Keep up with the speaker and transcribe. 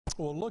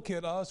Well, look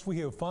at us. We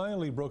have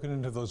finally broken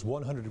into those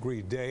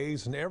 100-degree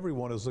days, and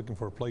everyone is looking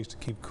for a place to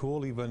keep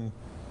cool, even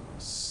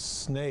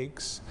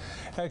snakes.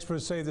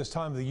 Experts say this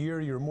time of the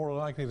year you're more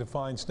likely to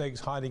find snakes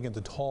hiding in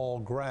the tall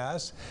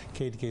grass.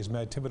 KETK's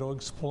Matt Thibodeau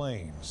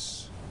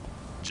explains.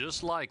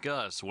 Just like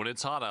us, when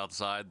it's hot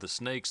outside, the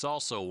snakes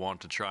also want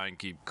to try and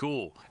keep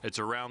cool. It's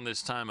around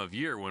this time of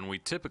year when we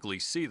typically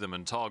see them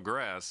in tall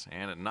grass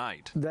and at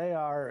night. They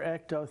are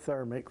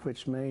ectothermic,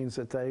 which means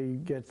that they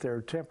get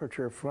their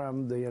temperature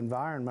from the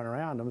environment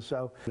around them.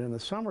 So in the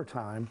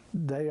summertime,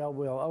 they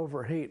will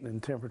overheat in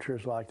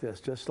temperatures like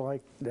this, just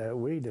like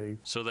we do.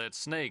 So that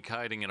snake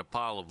hiding in a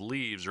pile of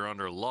leaves or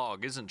under a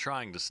log isn't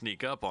trying to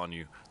sneak up on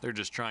you. They're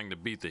just trying to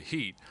beat the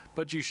heat,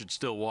 but you should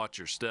still watch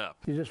your step.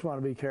 You just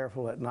want to be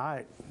careful at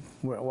night.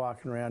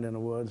 Walking around in the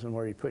woods and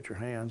where you put your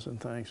hands and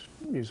things.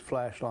 Use a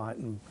flashlight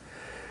and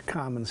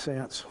common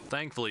sense.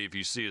 Thankfully, if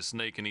you see a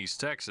snake in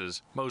East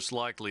Texas, most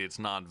likely it's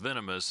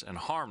non-venomous and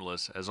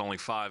harmless, as only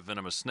 5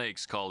 venomous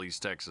snakes call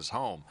East Texas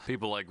home.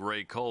 People like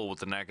Ray Cole with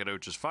the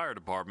Nacogdoches Fire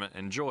Department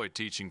enjoy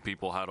teaching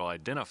people how to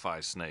identify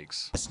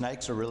snakes.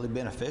 Snakes are really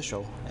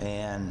beneficial,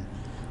 and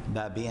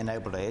by being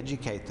able to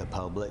educate the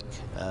public,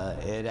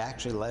 it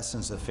actually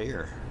lessens the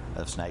fear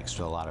of snakes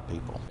to a lot of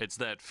people. It's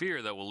that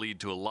fear that will lead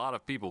to a lot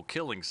of people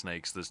killing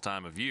snakes this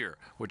time of year,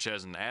 which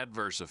has an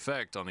adverse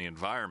effect on the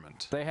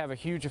environment. They have a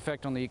huge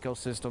effect on the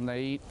ecosystem.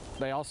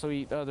 They also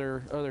eat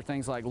other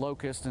things like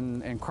locusts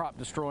and crop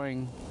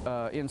destroying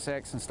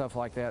insects and stuff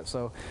like that.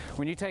 So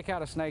when you take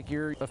out a snake,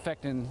 you're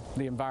affecting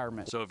the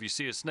environment. So if you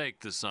see a snake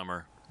this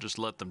summer, just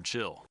let them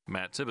chill.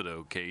 Matt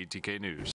Thibodeau, KETK News.